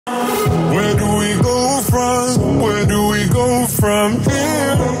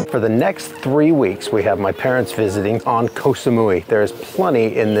For the next 3 weeks, we have my parents visiting on Koh Samui. There is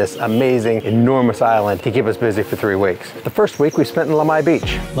plenty in this amazing, enormous island to keep us busy for 3 weeks. The first week we spent in Lamai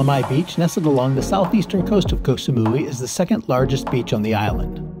Beach. Lamai Beach, nestled along the southeastern coast of Koh Samui, is the second largest beach on the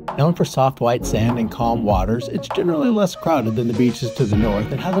island. Known for soft white sand and calm waters, it's generally less crowded than the beaches to the north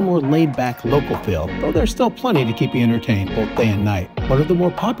and has a more laid-back local feel, though there's still plenty to keep you entertained both day and night. One of the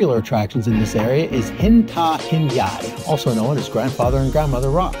more popular attractions in this area is Hin Ta Hin Yai, also known as Grandfather and Grandmother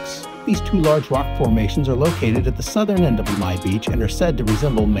Rocks. These two large rock formations are located at the southern end of Lamai Beach and are said to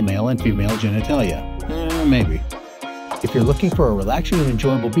resemble male and female genitalia. Maybe. If you're looking for a relaxing and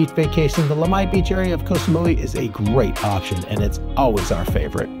enjoyable beach vacation, the Lamai Beach area of Koh Samui is a great option, and it's always our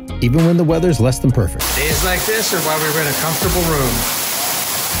favorite, even when the weather's less than perfect. Days like this are why we're in a comfortable room.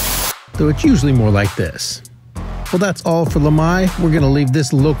 Though it's usually more like this. Well, that's all for Lamai. We're going to leave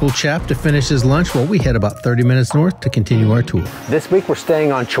this local chap to finish his lunch while we head about 30 minutes north to continue our tour. This week we're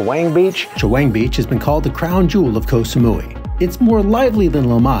staying on Chaweng Beach. Chaweng Beach has been called the crown jewel of Koh Samui. It's more lively than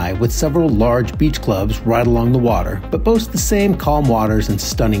Lamai, with several large beach clubs right along the water, but boasts the same calm waters and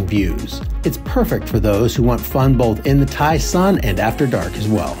stunning views. It's perfect for those who want fun both in the Thai sun and after dark as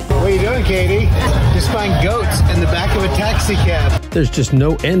well. What are you doing, Katie? Just find goats in the back of a taxi cab. There's just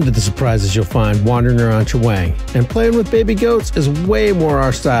no end to the surprises you'll find wandering around Chaweng, and playing with baby goats is way more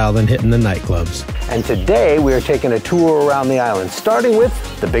our style than hitting the nightclubs. And today we are taking a tour around the island, starting with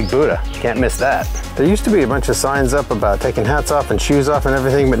the Big Buddha. Can't miss that. There used to be a bunch of signs up about taking hats off and shoes off and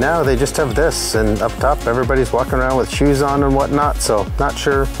everything, but now they just have this, and up top everybody's walking around with shoes on and whatnot, so not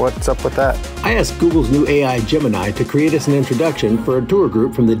sure what's up with that. I asked Google's new AI Gemini to create us an introduction for a tour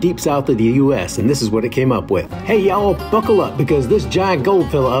group from the deep south of the US, and this is what it came up with. Hey y'all, buckle up because this giant gold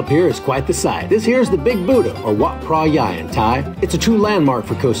fella up here is quite the sight. This here's the Big Buddha, or Wat Phra Yai in Thai. It's a true landmark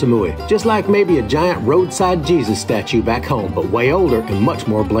for Koh Samui, just like maybe a giant roadside Jesus statue back home, but way older and much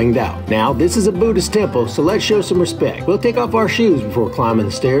more blinged out. Now, this is a Buddhist temple, so let's show some respect. We'll take off our shoes before climbing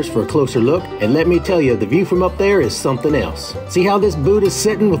the stairs for a closer look, and let me tell you, the view from up there is something else. See how this Buddha's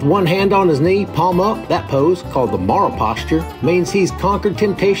sitting with one hand on his knee, palm up? That pose, called the Mara posture, means he's conquered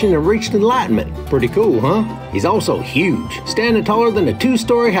temptation and reached enlightenment. Pretty cool, huh? He's also huge, standing taller than a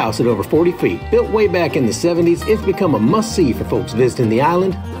two-story house at over 40 feet. Built way back in the 70s, it's become a must-see for folks visiting the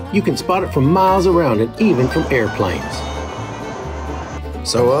island. You can spot it from miles around and even from airplanes.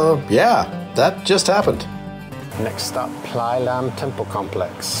 So, yeah. That just happened. Next stop, Plai Lam Temple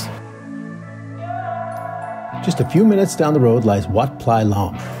Complex. Just a few minutes down the road lies Wat Phra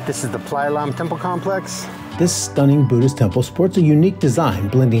Lam. This is the Plai Lam Temple Complex. This stunning Buddhist temple sports a unique design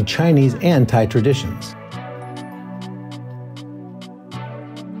blending Chinese and Thai traditions.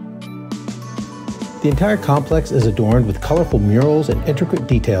 The entire complex is adorned with colorful murals and intricate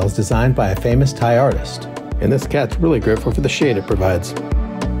details designed by a famous Thai artist. And this cat's really grateful for the shade it provides.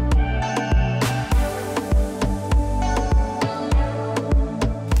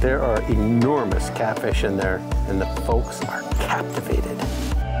 There are enormous catfish in there, and the folks are captivated.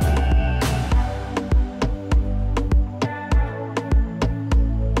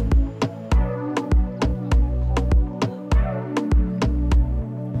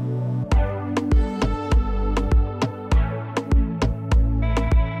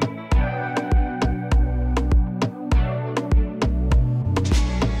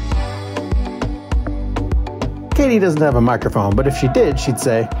 Katie doesn't have a microphone, but if she did, she'd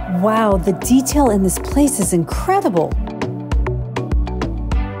say, "Wow, the detail in this place is incredible."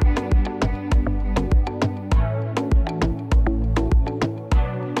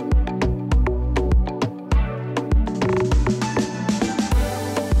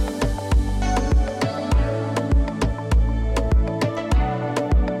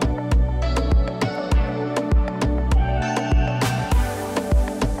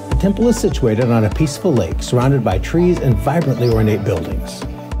 The temple is situated on a peaceful lake surrounded by trees and vibrantly ornate buildings.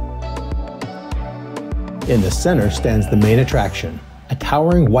 In the center stands the main attraction, a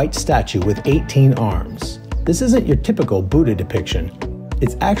towering white statue with 18 arms. This isn't your typical Buddha depiction.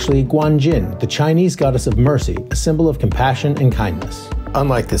 It's actually Guanjin, the Chinese goddess of mercy, a symbol of compassion and kindness.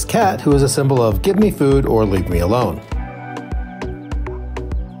 Unlike this cat, who is a symbol of give me food or leave me alone.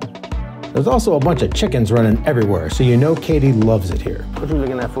 There's also a bunch of chickens running everywhere, so you know Katie loves it here. What are you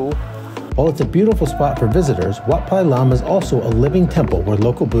looking at, fool? While it's a beautiful spot for visitors, Wat Phra Lam is also a living temple where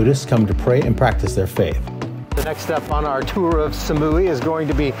local Buddhists come to pray and practice their faith. The next step on our tour of Samui is going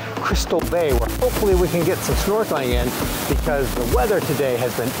to be Crystal Bay, where hopefully we can get some snorkeling in because the weather today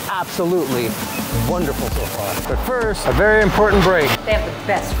has been absolutely wonderful so far. But first, a very important break. They have the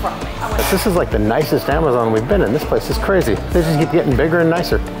best fries. This is like the nicest Amazon we've been in. This place is crazy. They just keep getting bigger and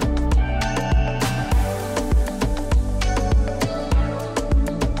nicer.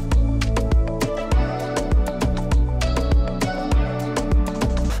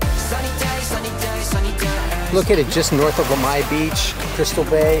 Located just north of my beach, Crystal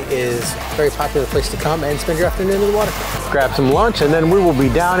Bay is a very popular place to come and spend your afternoon in the water. Grab some lunch and then we will be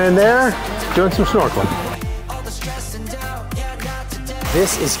down in there doing some snorkeling.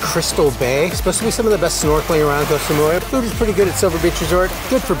 This is Crystal Bay. It's supposed to be some of the best snorkeling around Koh Samui. Food is pretty good at Silver Beach Resort.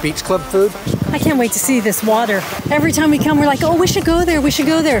 Good for beach club food. I can't wait to see this water. Every time we come, we're like, oh, we should go there, we should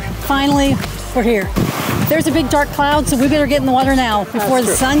go there. Finally, we're here. There's a big dark cloud, so we better get in the water now before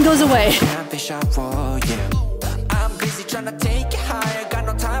the sun goes away.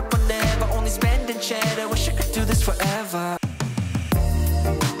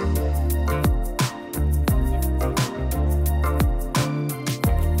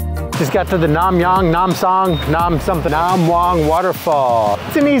 Just got to the Nam Yang, Nam Song, Nam something, Nam Wang waterfall.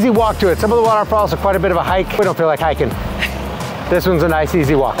 It's an easy walk to it. Some of the waterfalls are quite a bit of a hike. We don't feel like hiking. This one's a nice,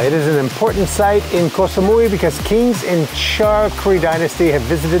 easy walk. It is an important site in Koh Samui because kings in Chakri dynasty have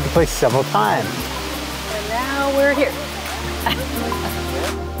visited the place several times. And now we're here.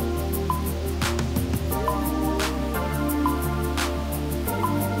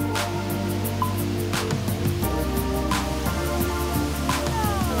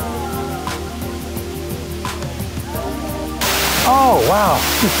 Oh, wow,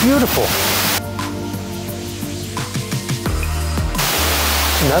 it's beautiful.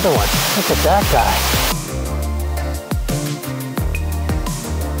 Another one. Look at that guy.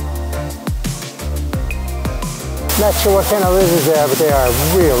 Not sure what kind of lizards they are, but they are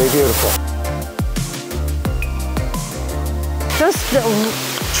really beautiful. Those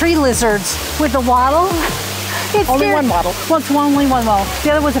tree lizards with the waddle. Only one waddle. Well, it's only one waddle.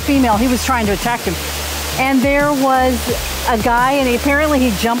 The other was a female. He was trying to attack him. And there was a guy, and apparently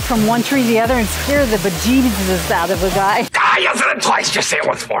he jumped from one tree to the other and scared the bejesus out of the guy. You said it twice, just say it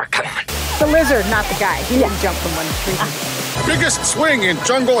once more, come on. The lizard, not the guy. He didn't jump from one tree. Biggest swing in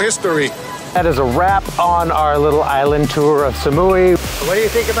jungle history. That is a wrap on our little island tour of Samui. What do you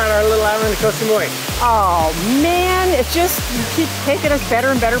think about our little island of Koh Samui? Oh man, it's just, you keep taking us better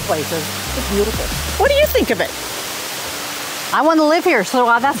and better places. It's beautiful. What do you think of it? I want to live here, so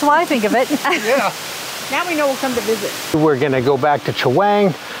that's what I think of it. Yeah. Now we know we'll come to visit. We're gonna go back to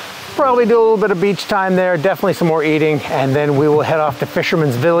Chawang, probably do a little bit of beach time there, definitely some more eating, and then we will head off to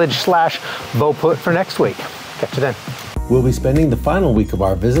Fisherman's Village / Bow Put for next week. Catch you then. We'll be spending the final week of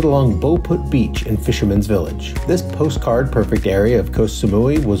our visit along Bow Put Beach in Fisherman's Village. This postcard-perfect area of Koh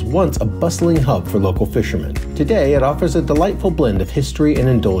Samui was once a bustling hub for local fishermen. Today, it offers a delightful blend of history and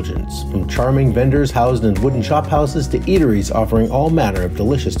indulgence, from charming vendors housed in wooden shop houses to eateries offering all manner of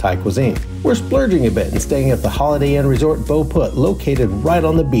delicious Thai cuisine. We're splurging a bit and staying at the Holiday Inn Resort Bow Put, located right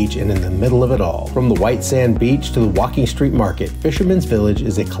on the beach and in the middle of it all. From the white sand beach to the walking street market, Fisherman's Village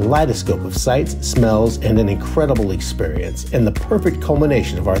is a kaleidoscope of sights, smells, and an incredible experience, and the perfect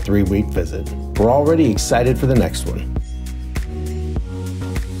culmination of our 3-week visit. We're already excited for the next one.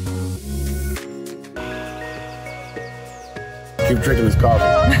 Keep drinking this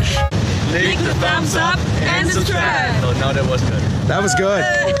coffee. Leave the thumbs up and subscribe. Oh, no, that was good. That was good.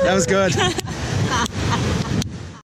 That was good.